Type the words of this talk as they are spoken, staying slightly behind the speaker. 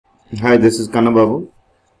Hi, this is Kannababu.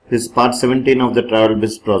 This is part 17 of the Travel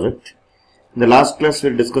Biz project. In the last class,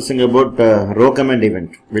 we were discussing about row command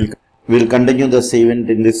event. We'll continue this event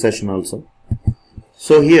in this session also.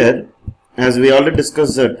 So here, as we already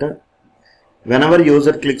discussed that whenever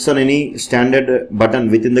user clicks on any standard button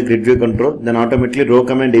within the grid view control, then automatically row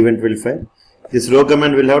command event will fire. This row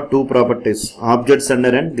command will have two properties: object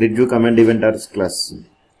sender and grid view command eventers class.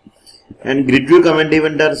 And grid view command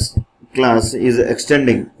eventers class is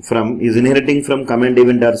inheriting from command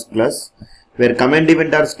eventers class, where command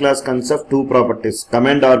eventers class consists of two properties: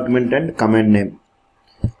 command argument and command name.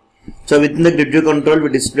 So within the grid view control, we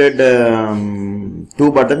displayed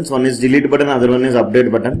two buttons. One is delete button, other one is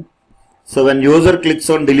update button. So when user clicks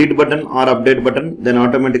on delete button or update button, then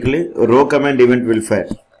automatically row command event will fire.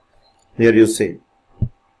 Here you see,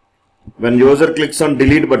 when user clicks on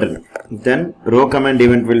delete button, then row command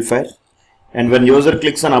event will fire. And when user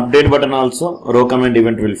clicks on update button also, row command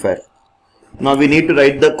event will fire. Now we need to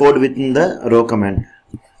write the code within the row command.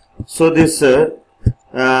 So this here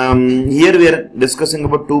we are discussing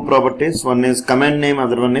about two properties. One is command name,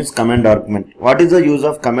 other one is command argument. What is the use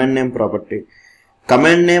of command name property?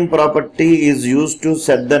 Command name property is used to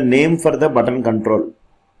set the name for the button control.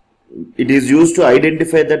 It is used to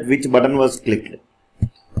identify that which button was clicked.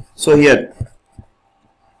 So here,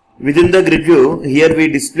 within the grid view, here we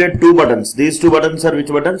displayed two buttons. These two buttons are which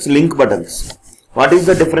buttons? Link buttons. What is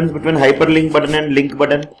the difference between hyperlink button and link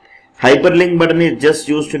button? Hyperlink button is just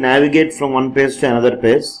used to navigate from one page to another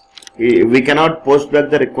page. We cannot post back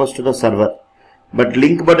the request to the server. But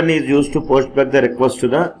link button is used to post back the request to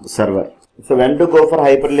the server. So when to go for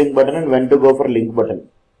hyperlink button and when to go for link button.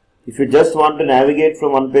 If you just want to navigate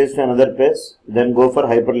from one page to another page, then go for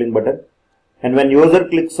hyperlink button. And when user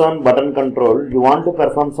clicks on button control, you want to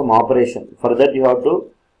perform some operation. For that you have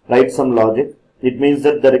to write some logic. It means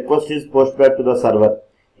that the request is pushed back to the server.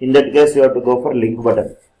 In that case, you have to go for link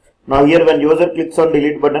button. Now here when user clicks on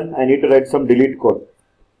delete button, I need to write some delete code.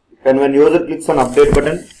 And when user clicks on update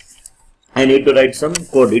button, I need to write some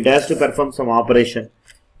code. It has to perform some operation.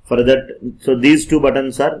 For that, so these two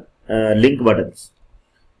buttons are link buttons.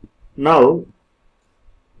 Now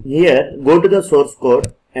here, go to the source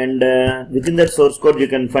code. And within that source code you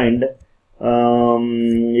can find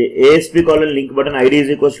ASP colon link button ID is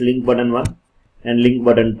equals to link button 1 and link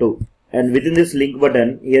button 2. And within this link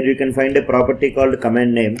button, here you can find a property called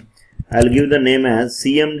command name. I'll give the name as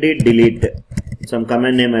cmd delete. Some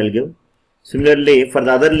command name I'll give. Similarly, for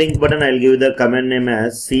the other link button, I'll give the command name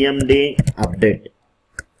as cmd update.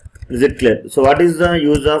 Is it clear? So what is the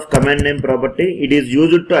use of command name property? It is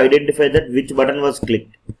used to identify that which button was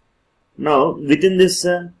clicked. Now, within this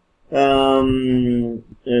row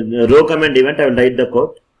command event, I will write the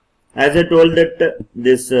code. As I told that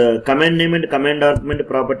this command name and command argument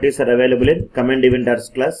properties are available in command eventers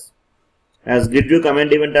class. As grid view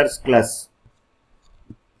command eventers class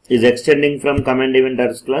is extending from command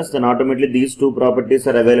eventers class, then automatically these two properties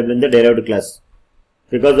are available in the derived class.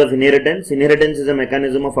 Because of inheritance, inheritance is a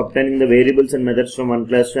mechanism of obtaining the variables and methods from one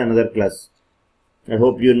class to another class. I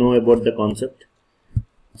hope you know about the concept.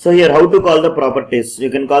 So here, how to call the properties? You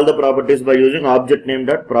can call the properties by using object name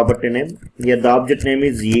dot property name. Here the object name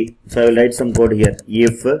is e. So I will write some code here.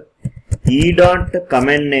 If e dot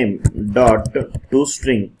command name dot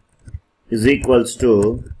toString is equals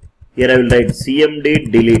to, here I will write cmd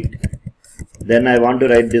delete. Then I want to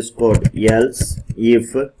write this code. Else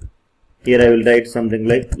if, here I will write something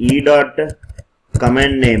like e dot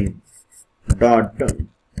command name dot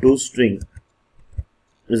toString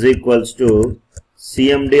is equals to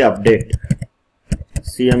cmd update.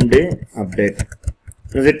 cmd update.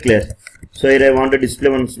 Is it clear? So here I want to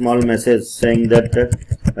display one small message saying that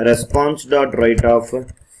response dot write off.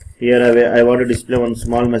 Here I want to display one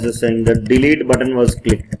small message saying that delete button was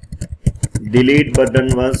clicked. Delete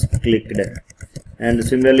button was clicked. And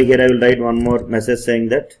similarly here I will write one more message saying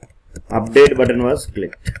that update button was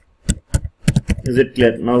clicked. Is it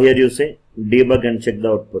clear? Now here you say debug and check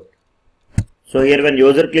the output. So here when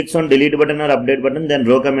user clicks on delete button or update button, then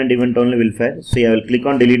row command event only will fire. So I will click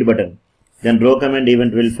on delete button, then row command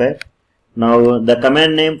event will fire. Now the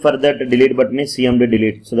command name for that delete button is cmd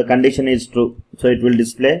delete. So the condition is true. So it will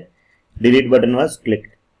display delete button was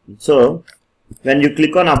clicked. So when you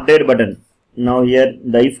click on update button, now here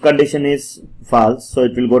the if condition is false, so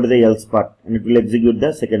it will go to the else part and it will execute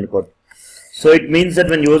the second code. So it means that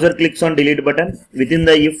when user clicks on delete button, within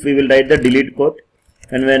the if we will write the delete code.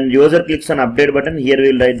 And when user clicks on update button, here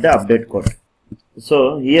we will write the update code.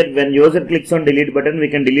 So here when user clicks on delete button, we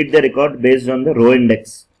can delete the record based on the row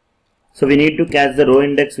index. So we need to catch the row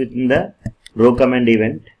index within the row command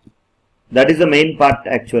event. That is the main part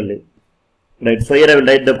actually. Right. So here I will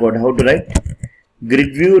write the code. How to write?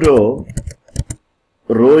 Grid view row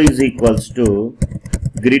is equals to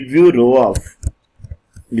grid view row of,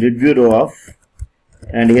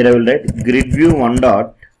 and here I will write grid view one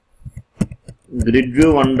dot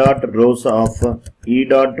rows of e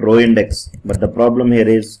dot row index. But the problem here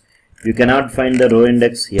is you cannot find the row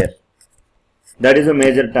index here. That is a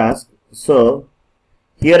major task. So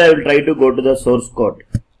here I will try to go to the source code,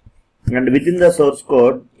 and within the source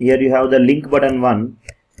code here you have the link button 1.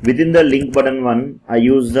 Within the link button 1 I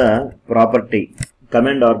use the property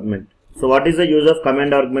command argument. So what is the use of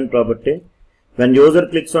command argument property? When user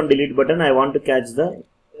clicks on delete button, I want to catch the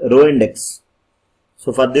row index.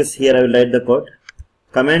 So for this here I will write the code.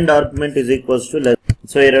 Command argument is equals to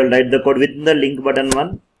so here I will write the code within the link button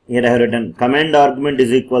 1. Here I have written command argument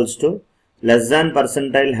is equals to less than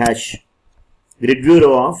percentile hash grid view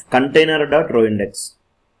row of container dot row index.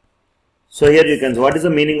 So here you can see what is the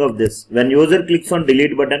meaning of this. When user clicks on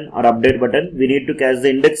delete button or update button, we need to catch the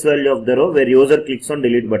index value of the row where user clicks on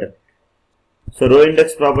delete button. So row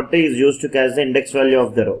index property is used to catch the index value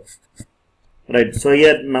of the row. Right. So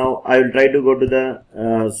here now I will try to go to the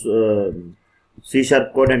C#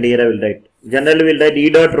 code, and here I will write. Generally we will write e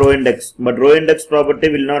dot row index, but row index property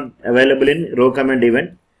will not available in row command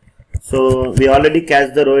event. So we already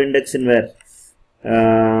catch the row index in where?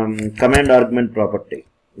 Command argument property.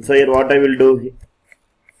 So here what I will do,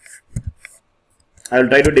 I will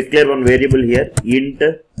try to declare one variable here, int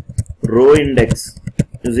row index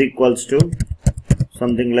is equals to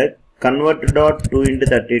something like convert dot 2 into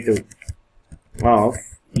 32 of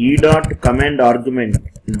e dot command argument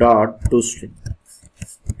dot toString.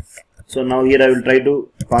 So now here I will try to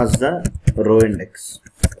pass the row index.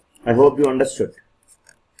 I hope you understood.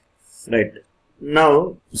 Right.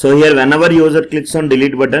 Now, so here whenever user clicks on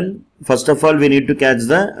delete button, first of all we need to catch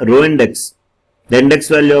the row index, the index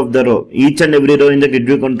value of the row. Each and every row in the grid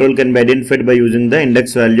view control can be identified by using the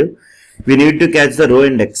index value. We need to catch the row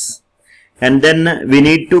index, and then we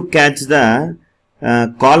need to catch the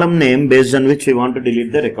column name based on which we want to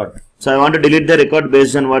delete the record. So I want to delete the record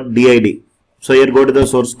based on what? DID. So here go to the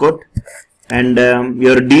source code, and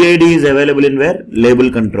your DID is available in where? Label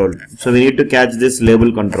control. So we need to catch this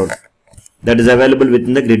label control that is available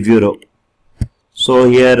within the grid view row. So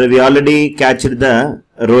here we already catched the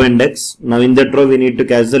row index. Now in that row we need to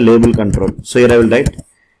catch the label control. So here I will write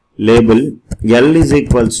label L is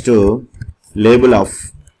equals to label of.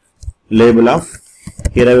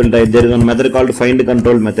 Here I will write there is one method called find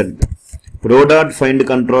control method. Row dot find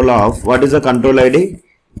control of, what is the control ID?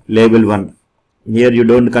 Label 1. Here you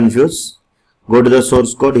don't confuse. Go to the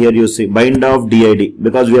source code. Here you see bind of DID,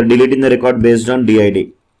 because we are deleting the record based on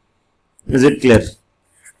DID. Is it clear?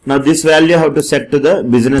 Now this value have to set to the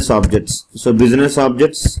business objects. So business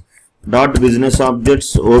objects dot business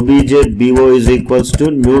objects obj bo is equals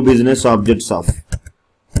to new business objects of.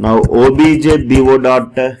 Now obj bo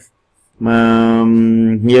dot here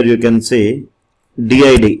you can say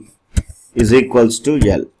DID is equals to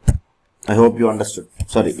L. I hope you understood.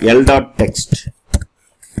 Sorry, L dot text,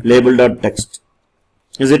 label dot text.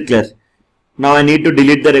 Is it clear? Now I need to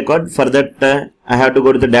delete the record. For that I have to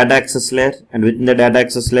go to the data access layer, and within the data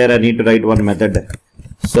access layer I need to write one method.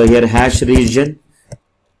 So here hash region,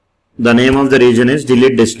 the name of the region is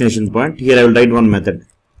delete destination point. Here I will write one method.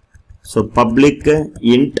 So public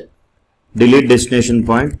int delete destination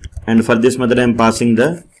point, and for this method I am passing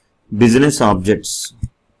the business objects.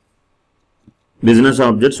 Business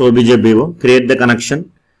objects objbo, create the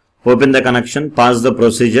connection, open the connection, pass the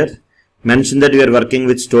procedure, mention that we are working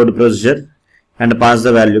with stored procedure, and pass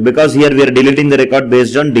the value, because here we are deleting the record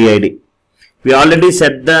based on DID. We already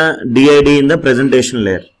set the DID in the presentation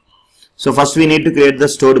layer. So first we need to create the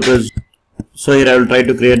stored procedure. So here I will try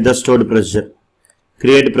to create the stored procedure.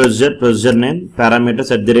 Create procedure name, parameters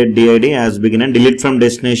 @DID as begin, and delete from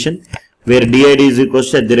destination where DID is equals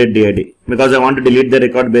to @DID, because I want to delete the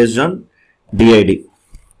record based on DID.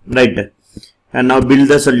 Right. And now build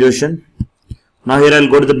the solution. Now here I will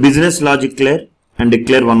go to the business logic layer and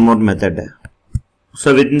declare one more method.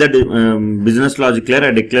 So within the business logic layer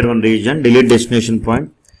I declare one region, delete destination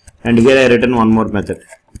point, and here I written one more method.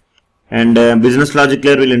 And business logic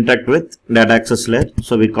layer will interact with data access layer.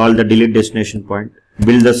 So we call the delete destination point,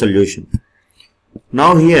 build the solution.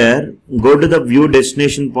 Now here go to the view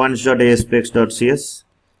destination points.aspx.cs.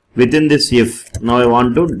 Within this if, now I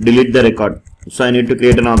want to delete the record. So I need to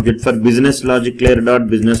create an object for business logic layer dot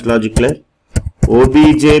business logic layer.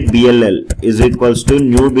 Obj BLL is equals to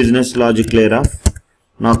new business logic layer of.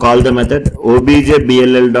 Now call the method obj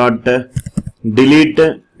BLL dot delete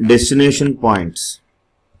destination points.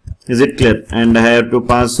 Is it clear? And I have to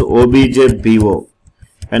pass obj bo,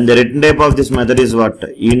 And the return type of this method is what?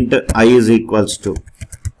 Int I is equals to.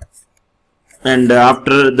 And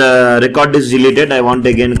after the record is deleted, I want to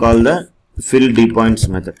again call the fill dpoints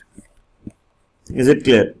method. Is it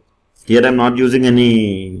clear? Here I am not using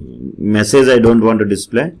any message I don't want to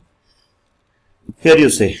display. Here you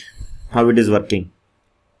see how it is working.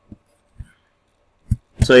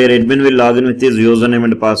 So here admin will log in with his username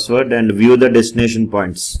and password and view the destination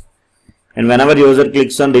points. And whenever user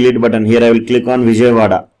clicks on delete button, here I will click on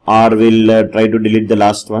Vijayawada or will try to delete the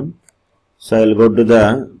last one. So I will go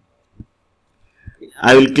to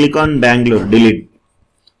I will click on Bangalore, delete.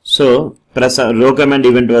 So press row command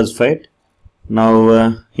event was fired.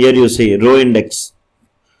 Now here you see row index.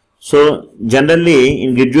 So generally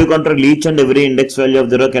in grid view control, each and every index value of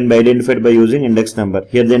the row can be identified by using index number.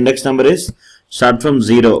 Here the index number is start from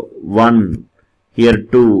 0, 1, here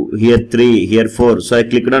 2, here 3, here 4. So I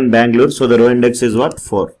clicked on Bangalore. So the row index is what?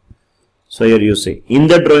 4. So here you see. In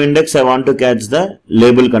that row index, I want to catch the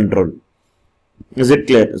label control. Is it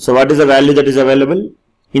clear? So what is the value that is available?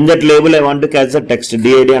 In that label, I want to catch the text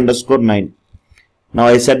DID_9. Now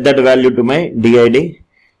I set that value to my DID.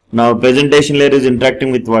 Now presentation layer is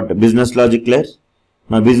interacting with what? Business logic layer.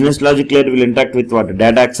 Now business logic layer will interact with what?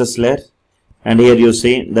 Data access layer. And here you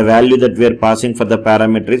see the value that we are passing for the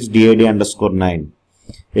parameter is DID_9.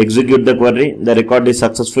 Execute the query. The record is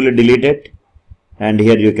successfully deleted. And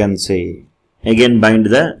here you can see again bind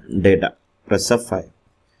the data. Press F5.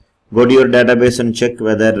 Go to your database and check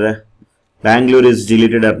whether Bangalore is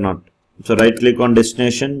deleted or not. So right click on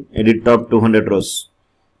destination, edit top 200 rows.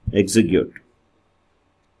 Execute.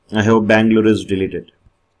 I hope Bangalore is deleted.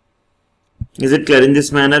 Is it clear? In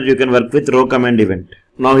this manner you can work with row command event.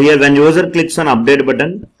 Now here when user clicks on update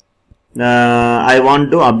button, I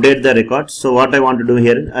want to update the record. So what I want to do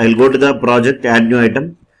here, I will go to the project, add new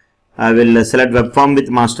item. I will select web form with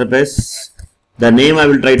master page. The name I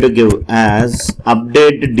will try to give as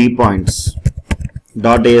update dpoints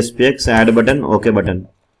 .aspx, add button, OK button.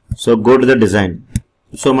 So go to the design.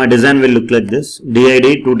 So my design will look like this.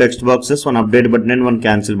 DID, 2 text boxes, 1 update button and 1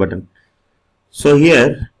 cancel button. So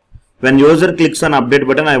here when user clicks on update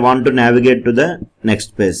button, I want to navigate to the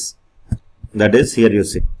next page. That is here you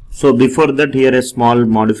see. So before that, here a small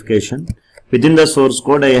modification. Within the source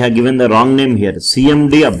code, I have given the wrong name here.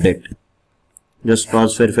 CMD update. Just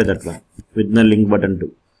cross verify that one with the link button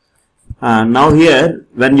too. Now here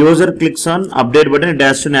when user clicks on update button, it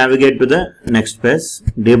has to navigate to the next page.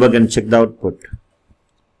 Debug and check the output.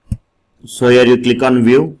 So here you click on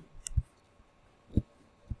view.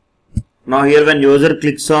 Now here when user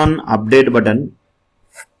clicks on update button,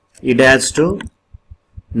 it has to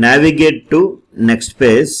navigate to next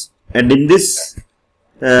page, and in this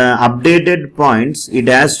updated points, it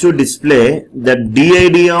has to display the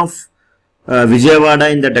DID of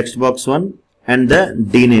Vijayawada in the text box 1 and the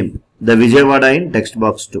D name, the Vijayawada in text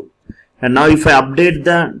box 2. And now if I update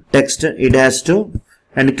the text, it has to,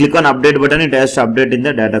 and click on update button, it has to update in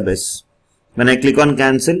the database. When I click on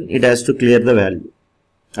cancel, it has to clear the value.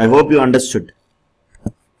 I hope you understood.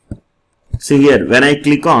 See here, when I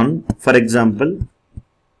click on, for example,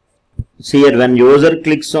 see here, when user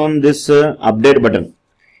clicks on this update button,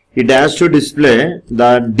 it has to display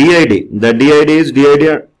the DID. The DID is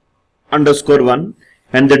DID_1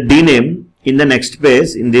 and the D name in the next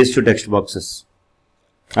page in these 2 text boxes.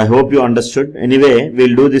 I hope you understood. Anyway,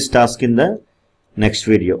 we'll do this task in the next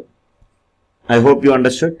video. I hope you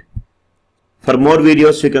understood. For more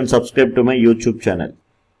videos, you can subscribe to my YouTube channel.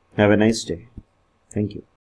 Have a nice day. Thank you.